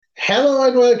Hello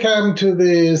and welcome to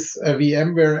this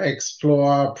VMware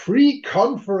Explore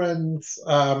pre-conference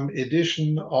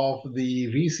edition of the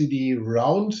VCD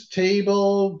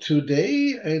Roundtable.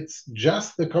 Today, it's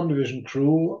just the Comdivision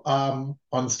crew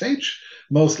on stage,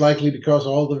 most likely because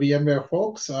all the VMware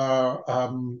folks are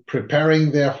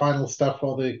preparing their final stuff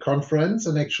for the conference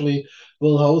and actually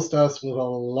will host us with a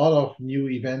lot of new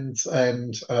events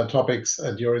and topics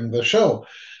during the show.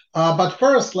 But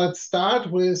first, let's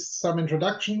start with some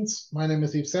introductions. My name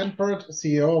is Yves Sandford,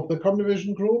 CEO of the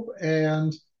Comdivision Group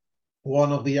and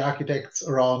one of the architects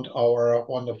around our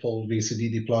wonderful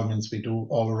VCD deployments we do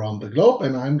all around the globe.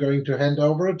 And I'm going to hand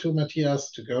over to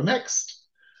Matthias to go next.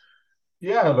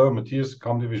 Yeah, hello, Matthias,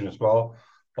 Comdivision as well,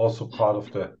 also part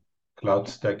of the Cloud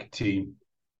Stack team.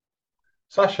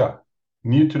 Sasha,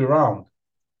 new to the round.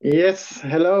 Yes,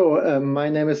 hello. My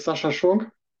name is Sascha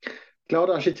Schunk, cloud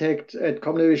architect at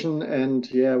Comdivision, and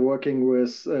working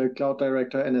with Cloud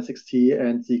Director NSXT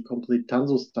and the complete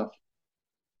Tanzu stuff.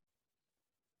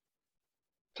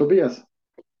 Tobias.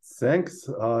 Thanks.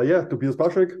 Tobias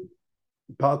Baschek,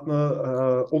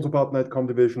 also partner at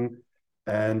Comdivision,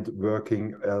 and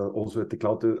working also at the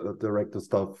Cloud Director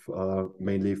stuff,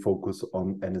 mainly focus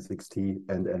on NSXT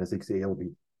and NSX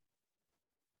ALB.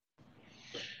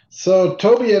 So,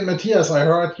 Toby and Matthias, I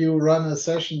heard you run a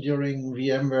session during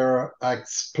VMware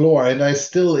Explore, and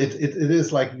it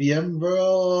is like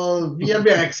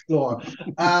VMware Explore.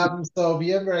 So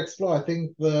VMware Explore, I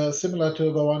think similar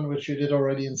to the one which you did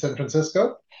already in San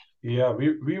Francisco. Yeah,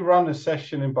 we run a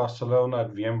session in Barcelona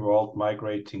at VMworld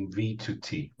migrating V to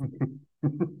T.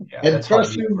 Yeah, and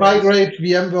first you migrate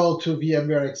VMworld to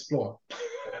VMware Explore.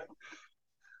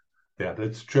 Yeah,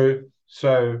 that's true.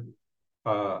 So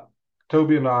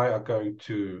Toby and I are going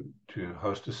to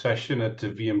host a session at the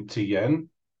VMTN,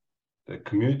 the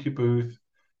community booth,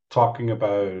 talking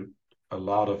about a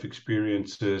lot of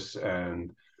experiences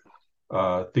and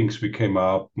things we came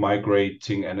up,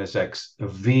 migrating NSX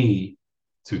V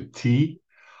to T,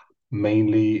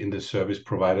 mainly in the service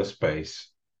provider space.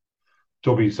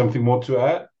 Toby, something more to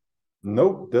add?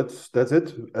 No, that's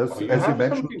it. As you mentioned,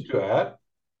 something to add.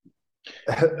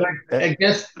 I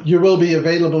guess you will be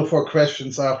available for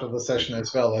questions after the session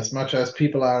as well. As much as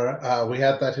people are, we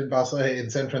had that in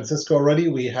San Francisco already.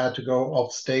 We had to go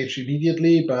off stage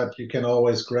immediately, but you can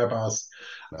always grab us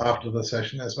after the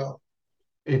session as well.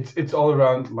 It's all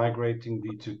around migrating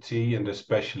V2T and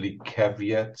especially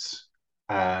caveats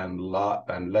and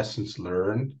lessons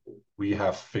learned we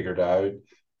have figured out,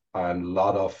 and a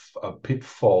lot of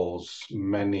pitfalls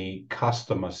many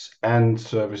customers and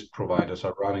service providers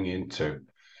are running into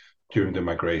during the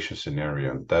migration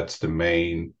scenario. And that's the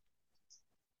main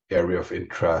area of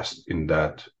interest in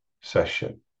that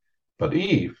session. But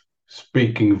Yves,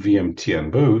 speaking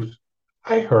VMTN booth,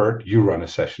 I heard you run a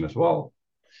session as well.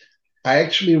 I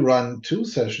actually run two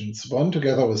sessions, one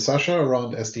together with Sasha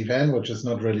around SD-WAN, which is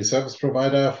not really service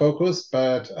provider focused,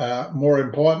 but more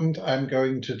important, I'm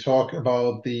going to talk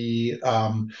about the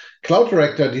Cloud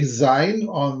Director design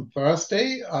on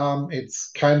Thursday.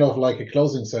 It's kind of like a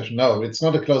closing session. No, it's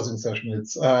not a closing session.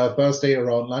 It's Thursday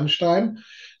around lunchtime.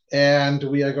 And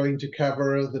we are going to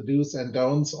cover the do's and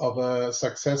don'ts of a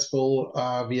successful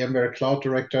VMware Cloud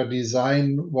Director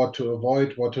design, what to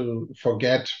avoid, what to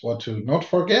forget, what to not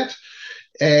forget,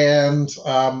 and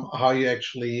how you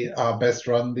actually best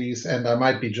run these. And I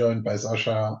might be joined by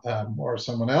Sasha or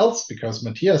someone else because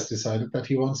Matthias decided that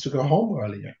he wants to go home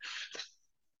earlier.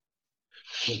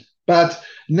 But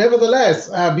nevertheless,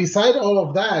 beside all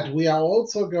of that, we are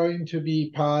also going to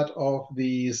be part of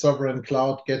the Sovereign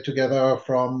Cloud get-together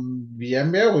from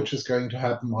VMware, which is going to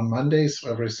happen on Mondays.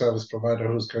 So every service provider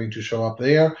who's going to show up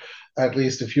there, at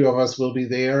least a few of us will be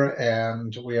there,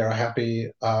 and we are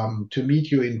happy to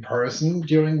meet you in person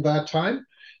during that time.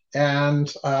 And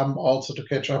also to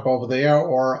catch up over there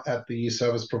or at the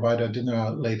service provider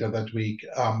dinner later that week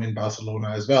in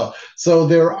Barcelona as well. So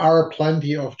there are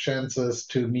plenty of chances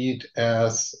to meet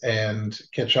us and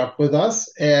catch up with us.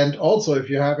 And also, if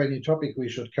you have any topic we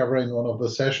should cover in one of the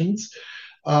sessions,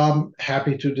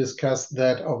 happy to discuss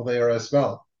that over there as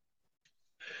well.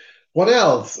 What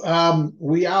else?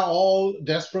 We are all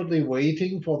desperately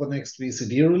waiting for the next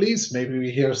VCD release. Maybe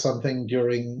we hear something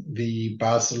during the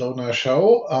Barcelona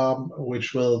show,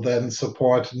 which will then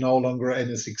support no longer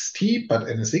NSXT, but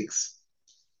NSX.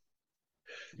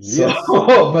 So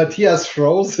Yes. Matthias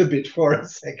froze a bit for a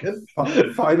second.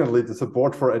 Finally, the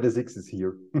support for NSX is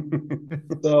here.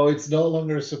 So it's no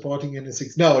longer supporting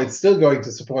NSX. No, it's still going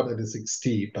to support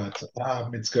NSXT, but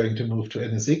it's going to move to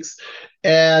NSX.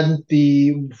 And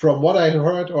from what I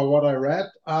heard or what I read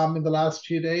in the last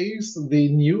few days, the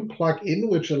new plugin,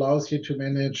 which allows you to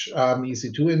manage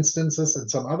EC2 instances and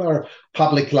some other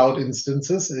public cloud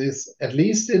instances, is at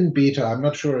least in beta. I'm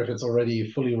not sure if it's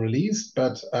already fully released,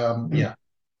 but yeah.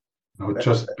 No,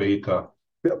 just beta.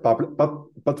 Yeah,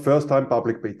 but first time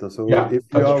public beta. So Yeah, if you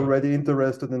that's are true. already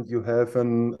interested and you have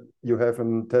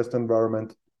an test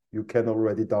environment, you can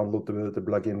already download the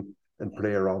plugin and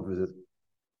play around with it.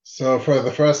 So for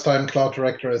the first time, Cloud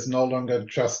Director is no longer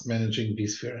just managing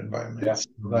vSphere environments.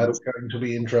 Yeah. That's going to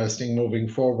be interesting moving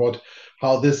forward,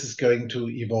 how this is going to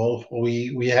evolve.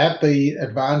 We had the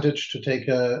advantage to take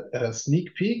a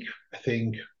sneak peek, I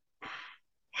think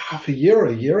a year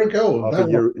ago. Half a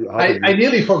year. I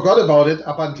nearly forgot about it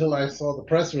up until I saw the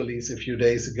press release a few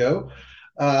days ago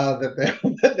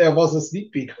that there was a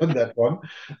sneak peek on that one.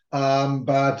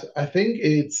 But I think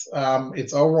it's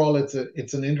overall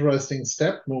it's an interesting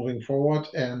step moving forward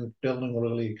and building a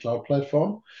really cloud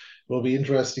platform. Will be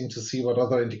interesting to see what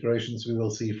other integrations we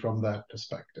will see from that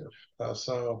perspective.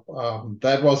 So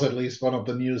that was at least one of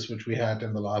the news which we had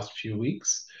in the last few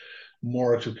weeks.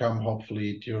 More to come,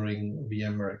 hopefully, during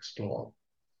VMware Explore.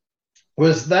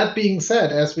 With that being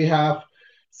said, as we have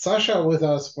Sasha with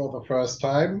us for the first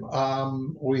time,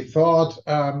 we thought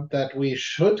that we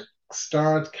should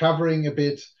start covering a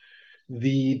bit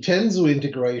the Tanzu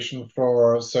integration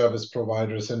for service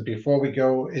providers. And before we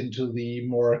go into the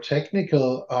more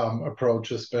technical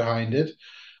approaches behind it,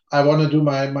 I want to do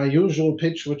my usual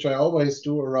pitch, which I always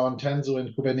do around Tanzu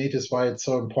and Kubernetes, why it's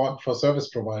so important for service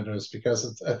providers,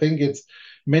 because I think it's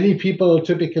many people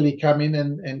typically come in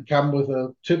and come with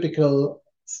a typical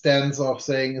stance of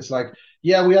saying it's like,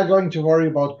 yeah, we are going to worry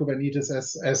about Kubernetes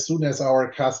as soon as our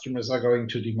customers are going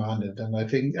to demand it.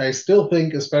 And I still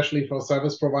think, especially for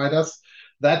service providers,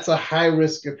 that's a high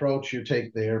risk approach you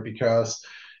take there, because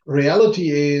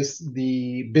reality is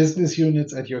the business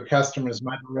units at your customers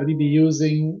might already be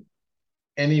using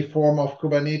any form of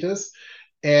Kubernetes,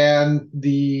 and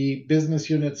the business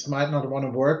units might not want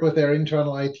to work with their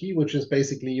internal IT, which is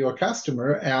basically your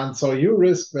customer. And so you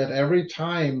risk that every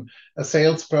time a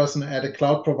salesperson at a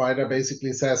cloud provider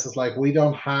basically says, it's like, we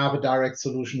don't have a direct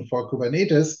solution for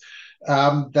Kubernetes,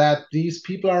 that these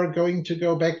people are going to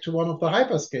go back to one of the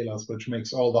hyperscalers, which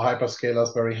makes all the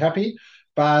hyperscalers very happy,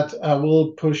 but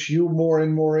will push you more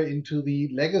and more into the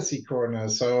legacy corner.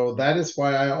 So that is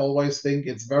why I always think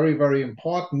it's very, very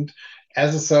important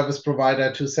as a service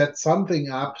provider to set something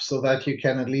up so that you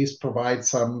can at least provide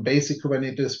some basic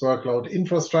Kubernetes workload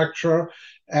infrastructure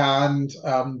and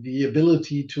the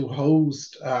ability to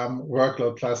host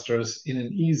workload clusters in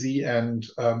an easy and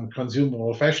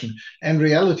consumable fashion. And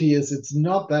reality is it's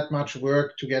not that much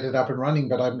work to get it up and running,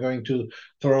 but I'm going to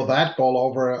throw that ball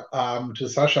over to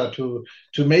Sasha to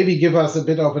maybe give us a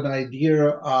bit of an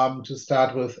idea to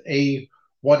start with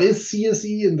what is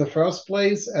CSE in the first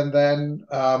place, and then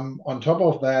on top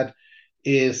of that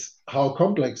is how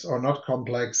complex or not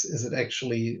complex is it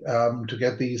actually to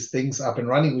get these things up and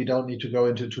running. We don't need to go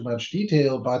into too much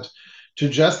detail, but to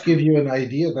just give you an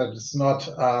idea that it's not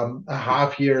a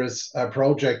half year's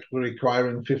project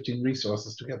requiring 15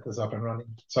 resources to get this up and running.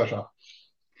 Sasha.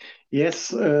 Yes,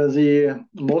 the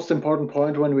most important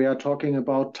point when we are talking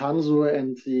about Tanzu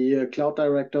and the Cloud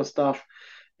Director stuff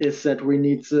is that we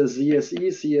need the CSE.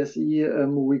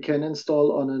 CSE we can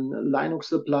install on a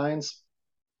Linux appliance.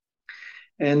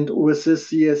 And with this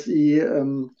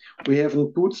CSE, we have a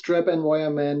bootstrap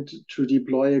environment to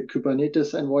deploy a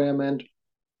Kubernetes environment,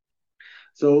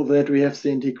 so that we have the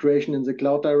integration in the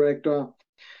Cloud Director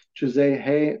to say,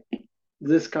 hey,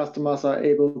 these customers are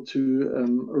able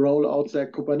to roll out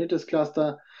their Kubernetes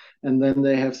cluster, and then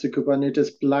they have the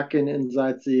Kubernetes plugin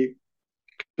inside the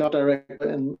Cloud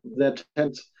Director in their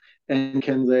tenant, and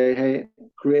can say, hey,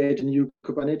 create a new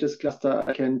Kubernetes cluster.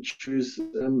 I can choose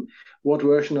what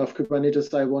version of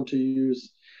Kubernetes I want to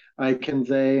use. I can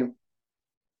say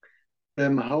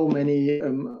how many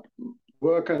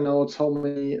worker nodes, how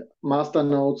many master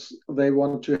nodes they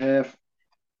want to have,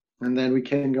 and then we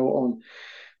can go on.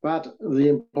 But the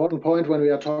important point when we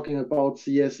are talking about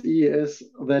CSE is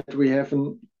that we have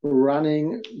a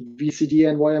running VCD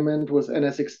environment with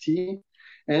NSXT,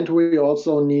 and we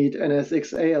also need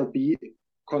NSX ALB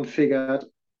configured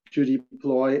to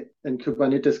deploy a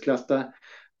Kubernetes cluster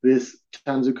with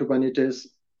Tanzu Kubernetes.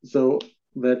 So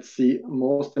that's the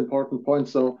most important point.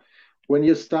 So when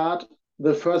you start,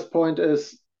 the first point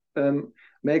is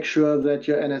make sure that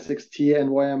your NSXT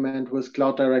environment with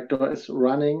Cloud Director is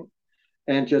running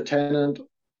and your tenant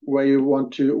where you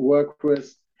want to work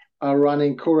with are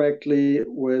running correctly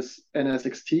with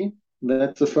NSXT.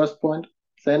 That's the first point.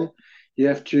 Then you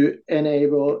have to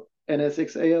enable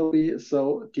NSX ALB,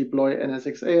 so deploy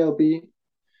NSX ALB,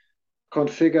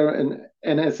 configure an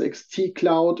NSXT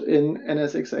cloud in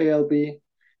NSX ALB,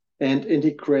 and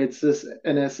integrate this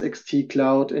NSXT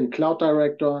cloud in Cloud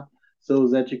Director so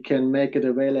that you can make it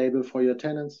available for your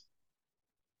tenants.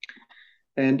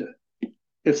 And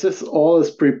if this all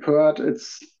is prepared,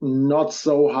 it's not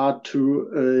so hard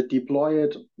to deploy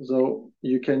it. So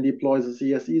you can deploy the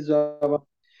CSE server.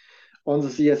 On the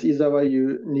CSE server,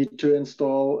 you need to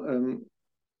install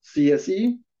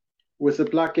CSE with a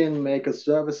plugin, make a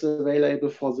service available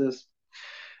for this.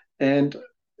 And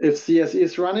if CSE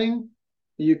is running,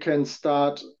 you can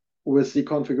start with the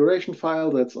configuration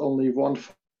file. That's only one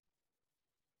file.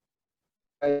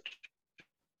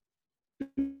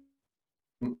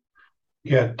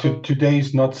 Yeah, today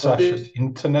is not Sasha's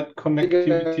internet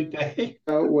connectivity day.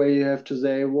 Where you have to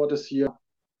say, what is your...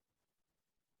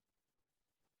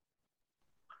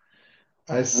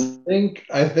 I think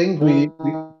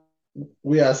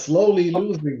we are slowly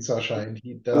losing Sasha, and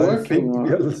he doesn't. I think we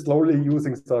are slowly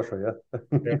using Sasha,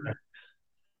 yeah.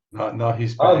 Now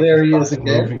he's back. Oh, there he is Started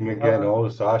again. moving again. Oh,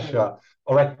 Sasha.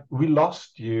 All right, we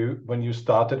lost you when you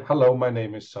started. Hello, my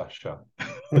name is Sasha.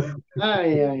 Yeah.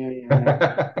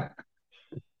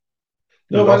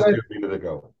 No, lost you a minute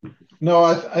ago. No,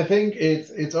 I think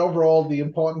it's overall the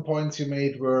important points you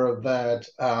made were that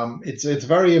it's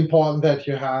very important that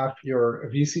you have your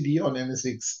VCD on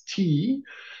NSX-T,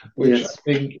 which Yes. I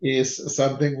think is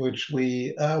something which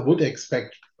we would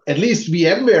expect. At least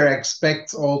VMware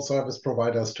expects all service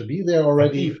providers to be there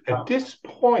already. At this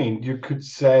point, you could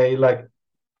say, like,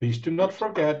 please do not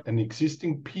forget, an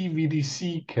existing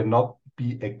PVDC cannot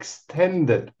be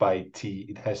extended by T.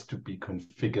 It has to be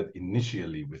configured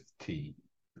initially with T.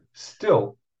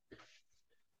 Still.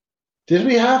 Did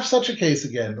we have such a case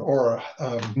again, or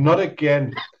not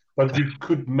again, but we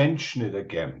could mention it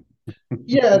again?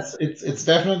 Yes, it's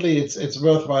definitely it's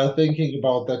worthwhile thinking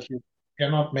about that. You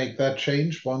cannot make that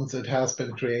change once it has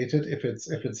been created. If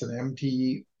it's an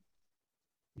empty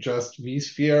just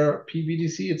vSphere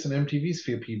PVDC, it's an empty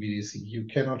vSphere PVDC. You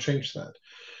cannot change that.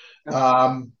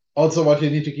 Also, what you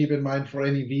need to keep in mind for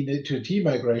any V to T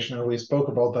migration, and we spoke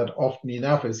about that often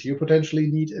enough, is you potentially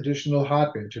need additional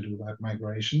hardware to do that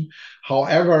migration.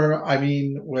 However, I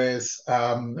mean, with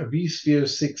vSphere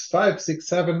 6.5,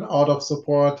 6.7 out of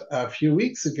support a few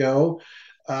weeks ago,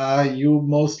 you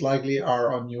most likely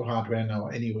are on new hardware now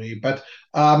anyway. But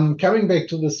coming back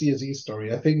to the CSE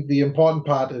story, I think the important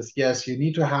part is, yes, you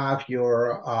need to have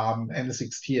your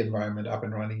NSX-T environment up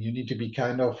and running. You need to be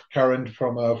kind of current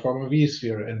from a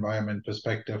vSphere environment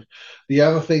perspective. The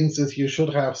other things is you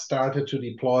should have started to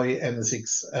deploy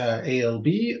NSX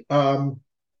ALB,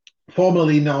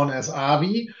 formerly known as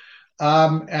AVI,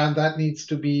 and that needs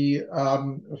to be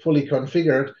fully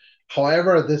configured.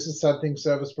 However, this is something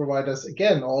service providers,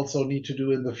 again, also need to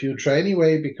do in the future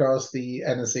anyway, because the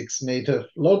NSX native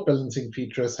load balancing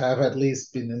features have at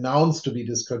least been announced to be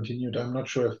discontinued. I'm not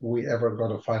sure if we ever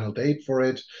got a final date for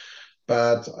it,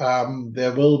 but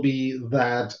there will be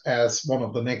that as one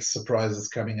of the next surprises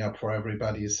coming up for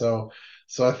everybody. So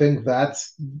I think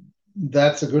that's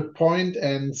a good point.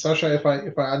 And Sasha, if I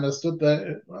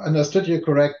understood you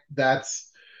correct, that's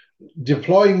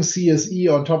deploying CSE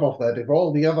on top of that, if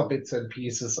all the other bits and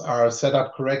pieces are set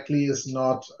up correctly, is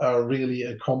not really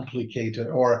a complicated,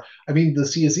 or I mean, the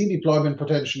CSE deployment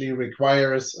potentially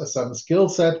requires some skill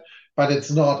set, but it's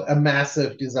not a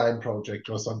massive design project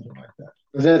or something like that.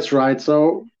 That's right.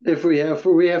 So if we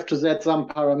have to set some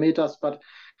parameters, but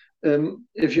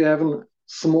if you have a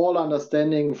small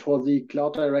understanding for the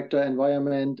Cloud Director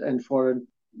environment and for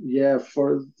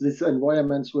these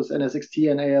environments with NSXT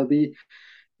and ALB,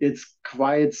 it's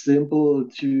quite simple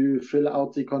to fill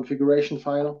out the configuration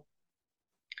file,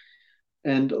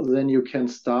 and then you can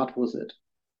start with it.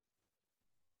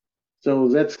 So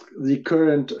that's the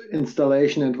current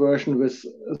installation and version with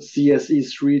CSE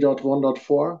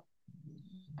 3.1.4.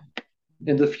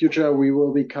 In the future, we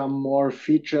will become more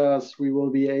features. We will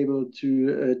be able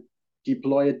to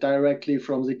deploy it directly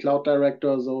from the Cloud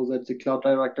Director, so that the Cloud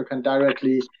Director can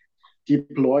directly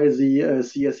deploy the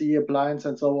CSE appliance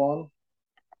and so on.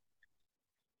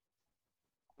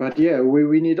 But yeah,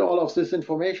 we need all of this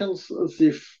information,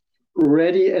 the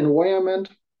ready environment,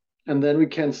 and then we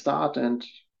can start and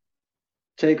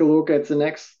take a look at the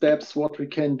next steps, what we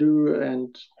can do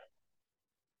and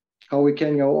how we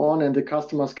can go on, and the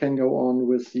customers can go on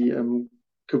with the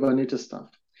Kubernetes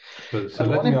stuff. So But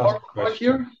let one me ask important a point question.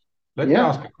 here, Let me yeah,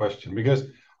 ask a question because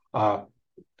uh,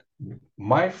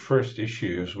 my first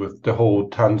issues with the whole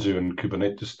Tanzu and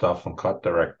Kubernetes stuff on Cloud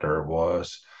Director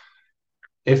was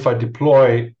if I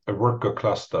deploy a worker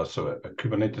cluster, so a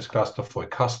Kubernetes cluster for a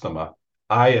customer,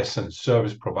 I, as a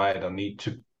service provider, need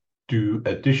to do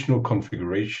additional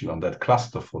configuration on that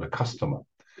cluster for the customer.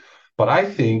 But I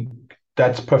think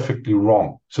that's perfectly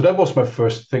wrong. So that was my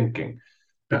first thinking,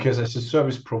 yeah. because as a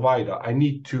service provider, I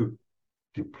need to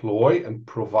deploy and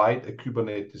provide a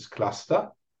Kubernetes cluster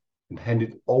and hand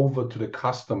it over to the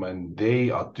customer, and they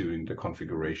are doing the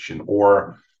configuration,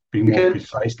 or being You more can,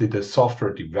 precisely, the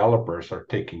software developers are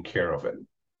taking care of it.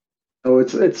 so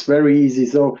it's very easy.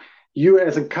 So you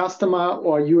as a customer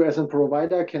or you as a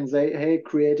provider can say, hey,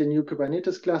 create a new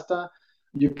Kubernetes cluster.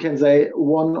 You can say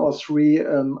one or three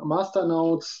master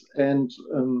nodes and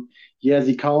yeah,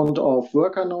 the count of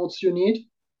worker nodes you need.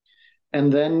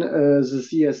 And then the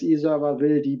CSE server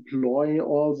will deploy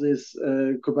all these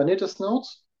Kubernetes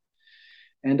nodes.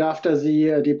 And after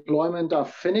the deployment are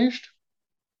finished,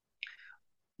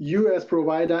 you as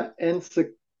provider and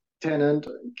the tenant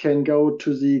can go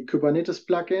to the Kubernetes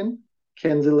plugin,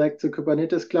 can select the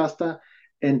Kubernetes cluster,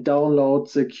 and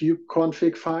download the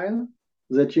kubeconfig file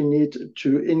that you need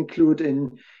to include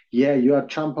in, yeah, your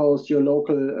jump host, your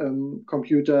local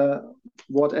computer,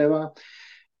 whatever,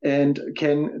 and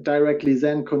can directly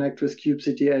then connect with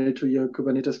kubectl to your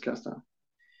Kubernetes cluster.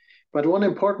 But one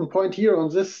important point here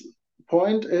on this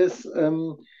point is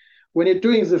when you're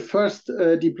doing the first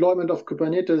deployment of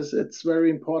Kubernetes, it's very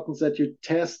important that you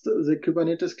test the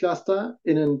Kubernetes cluster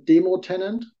in a demo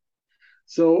tenant.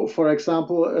 So, for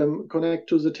example, connect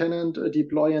to the tenant,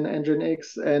 deploy an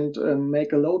Nginx, and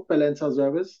make a load balancer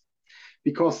service,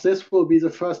 because this will be the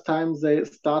first time they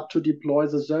start to deploy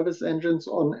the service engines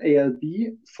on ALB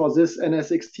for this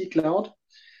NSX cloud.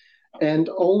 And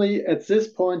only at this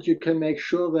point, you can make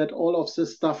sure that all of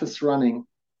this stuff is running,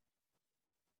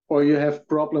 or you have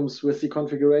problems with the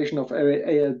configuration of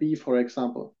ALB, for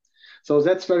example. So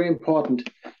that's very important.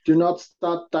 Do not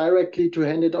start directly to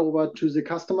hand it over to the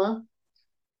customer.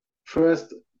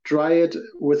 First, try it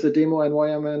with a demo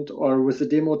environment or with a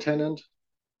demo tenant,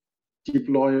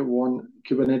 deploy one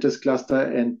Kubernetes cluster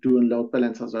and do a load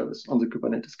balancer service on the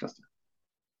Kubernetes cluster.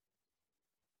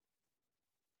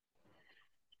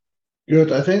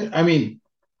 Good. I mean,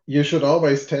 you should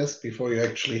always test before you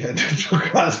actually hand it to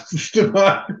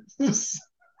customers.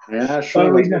 Yeah, But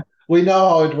sure. we know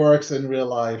how it works in real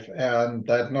life, and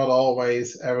that not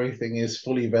always everything is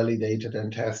fully validated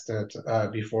and tested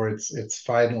before it's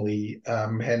finally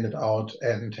handed out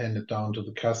and handed down to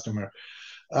the customer.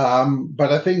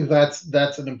 But I think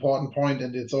that's an important point,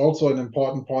 and it's also an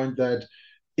important point that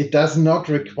it does not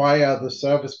require the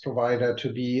service provider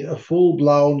to be a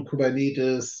full-blown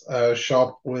Kubernetes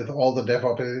shop with all the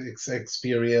DevOps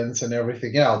experience and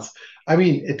everything else. I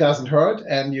mean, it doesn't hurt,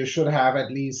 and you should have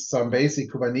at least some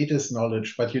basic Kubernetes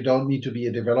knowledge, but you don't need to be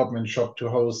a development shop to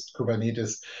host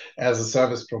Kubernetes as a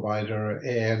service provider.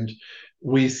 And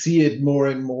we see it more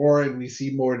and more, and we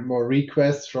see more and more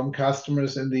requests from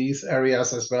customers in these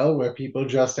areas as well, where people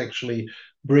just actually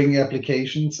bring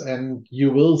applications, and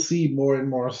you will see more and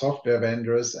more software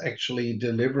vendors actually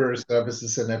deliver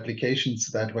services and applications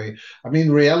that way. I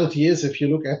mean, reality is, if you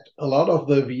look at a lot of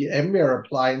the VMware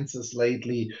appliances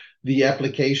lately, the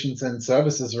applications and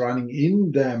services running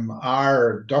in them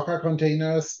are Docker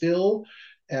containers still.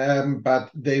 But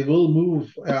they will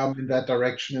move in that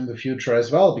direction in the future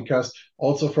as well, because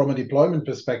also from a deployment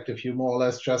perspective, you more or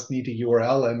less just need a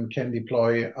URL and can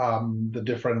deploy the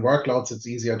different workloads. It's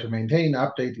easier to maintain,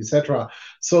 update, etc.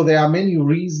 So there are many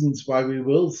reasons why we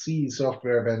will see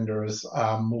software vendors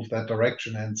move that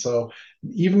direction. And so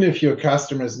even if your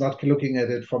customer is not looking at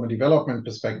it from a development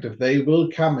perspective, they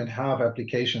will come and have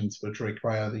applications which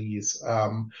require these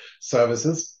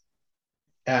services.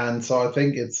 And so I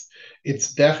think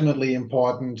it's definitely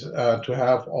important to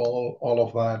have all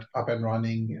of that up and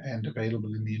running and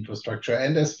available in the infrastructure.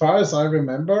 And as far as I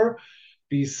remember,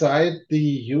 beside the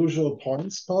usual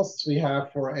points costs we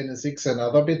have for NSX and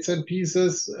other bits and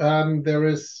pieces, there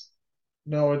is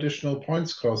no additional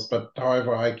points cost. But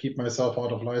however, I keep myself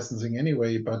out of licensing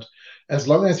anyway. But as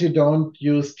long as you don't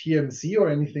use TMC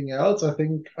or anything else, I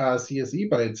think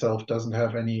CSE by itself doesn't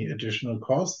have any additional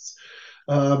costs.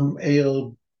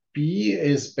 ALB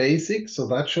is basic, so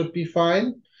that should be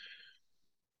fine.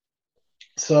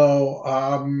 So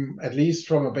at least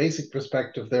from a basic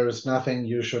perspective, there is nothing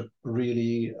you should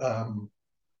really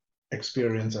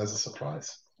experience as a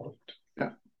surprise.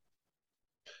 Yeah.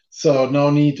 So no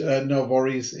need, no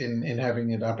worries in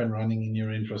having it up and running in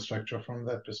your infrastructure from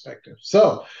that perspective.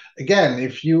 So again,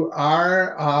 if you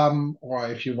are or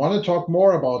if you want to talk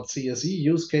more about CSE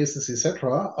use cases,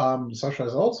 etc., Sasha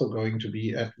is also going to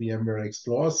be at VMware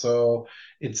Explore. So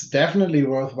it's definitely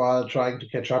worthwhile trying to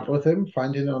catch up with him.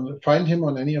 Find him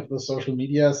on any of the social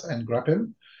medias and grab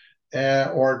him,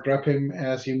 or grab him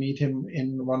as you meet him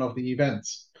in one of the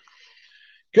events.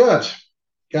 Good,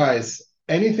 guys.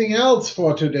 Anything else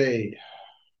for today?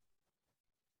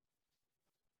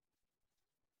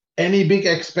 Any big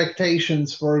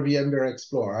expectations for VMware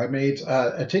Explore? I made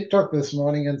a TikTok this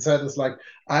morning and said it's like,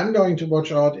 I'm going to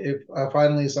watch out if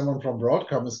finally someone from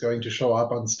Broadcom is going to show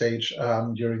up on stage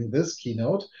during this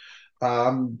keynote.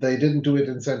 They didn't do it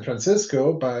in San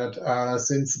Francisco, but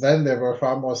since then there were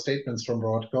far more statements from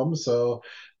Broadcom. So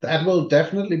that will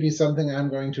definitely be something I'm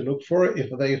going to look for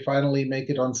if they finally make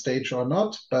it on stage or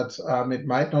not. But it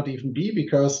might not even be,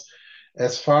 because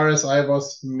as far as I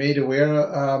was made aware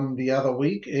the other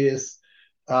week, is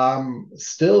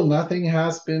still nothing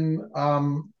has been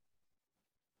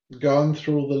gone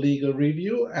through the legal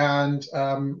review, and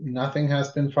nothing has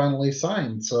been finally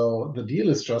signed. So the deal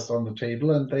is just on the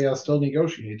table and they are still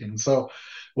negotiating. So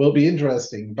will be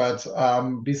interesting. But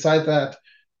beside that,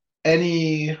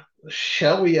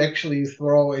 shall we actually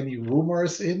throw any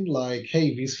rumors in, like,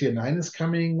 hey, vSphere 9 is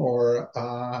coming, or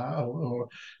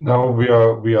No,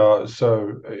 we are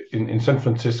so in San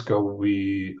Francisco,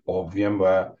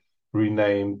 VMware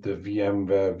renamed the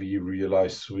VMware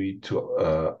vRealize suite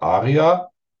to ARIA.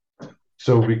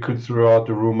 So we could throw out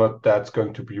the rumor that's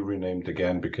going to be renamed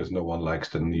again because no one likes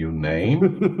the new name.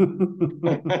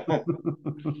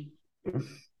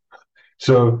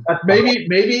 So but maybe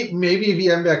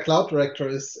VMware Cloud Director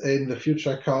is in the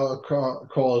future called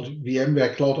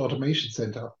VMware Cloud Automation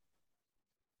Center.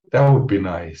 that would be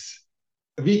nice.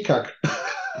 VCAC.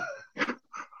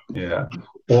 Yeah.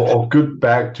 Or good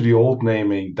back to the old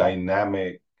naming,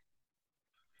 Dynamic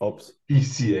Ops.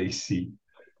 DCAC.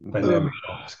 Dynamic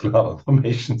Ops Cloud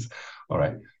Automations. All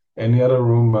right. Any other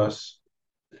rumors?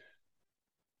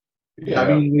 Yeah,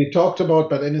 I mean, we talked about,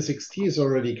 but NSXT is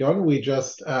already gone. We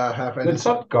just have It's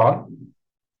not gone.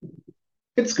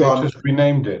 It's gone. They just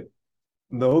renamed it.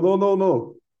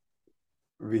 No.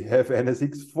 We have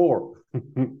NSX4.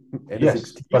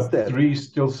 Yes, but 3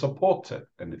 still supports it,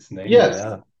 and it's named. Yes.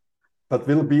 Yeah. But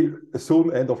will be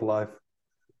soon end of life.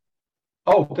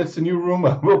 Oh, that's the new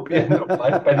rumor. Will be end of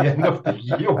life by the end of the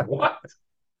year. What?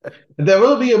 There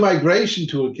will be a migration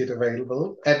toolkit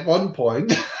available at one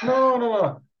point.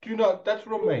 No. Do not. That's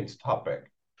Romaine's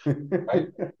topic. Right?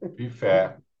 Be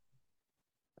fair.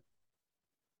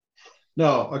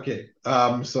 No, okay.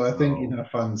 So I think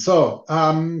enough fun. So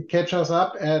catch us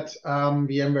up at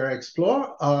VMware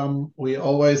Explore. We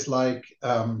always like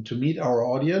to meet our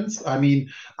audience. I mean,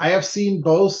 I have seen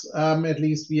both at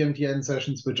least VMTN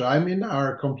sessions which I'm in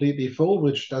are completely full,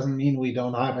 which doesn't mean we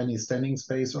don't have any standing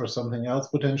space or something else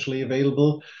potentially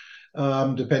available,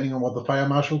 depending on what the fire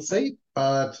marshals say.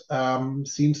 But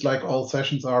seems like all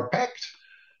sessions are packed.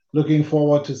 Looking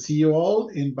forward to see you all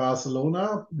in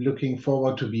Barcelona. Looking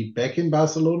forward to be back in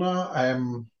Barcelona.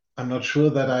 I'm not sure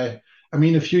that I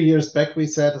mean, a few years back we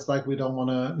said it's like we don't want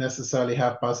to necessarily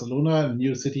have Barcelona. A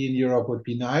new city in Europe would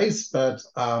be nice, but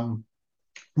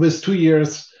with 2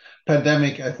 years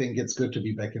pandemic, I think it's good to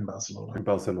be back in Barcelona.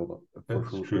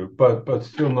 That's true. But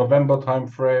still, November time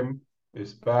frame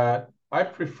is bad. I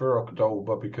prefer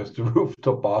October because the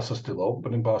rooftop bars are still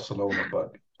open in Barcelona.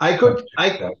 But I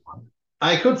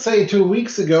could say 2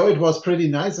 weeks ago it was pretty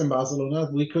nice in Barcelona.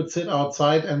 We could sit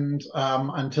outside and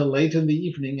until late in the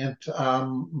evening, and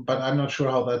but I'm not sure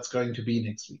how that's going to be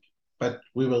next week. But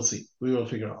we will see. We will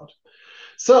figure out.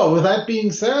 So with that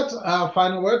being said,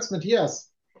 final words,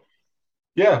 Matthias.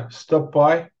 Yeah, stop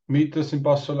by, meet us in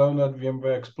Barcelona at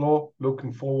VMware Explore.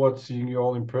 Looking forward to seeing you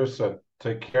all in person.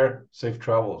 Take care. Safe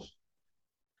travels.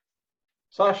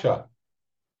 Sasha.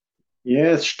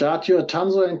 Yes, start your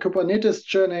Tanzu and Kubernetes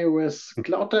journey with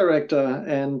Cloud Director,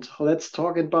 and let's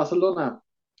talk in Barcelona.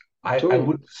 I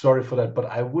would, sorry for that, but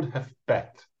I would have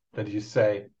bet that you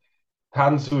say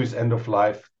Tanzu is end of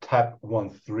life, Tab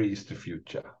 1.3 is the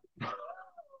future.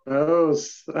 Oh,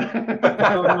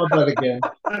 not that again.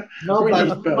 No,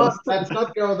 let's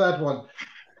not go that one.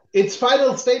 It's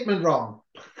final statement wrong.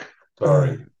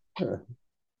 Sorry.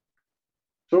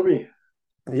 Toby.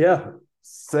 Yeah.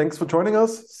 Thanks for joining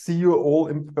us. See you all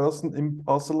in person in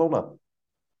Barcelona.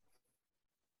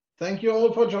 Thank you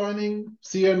all for joining.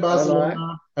 See you in Barcelona.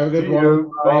 Bye-bye. Have a good See one.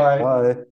 you. Bye. Bye.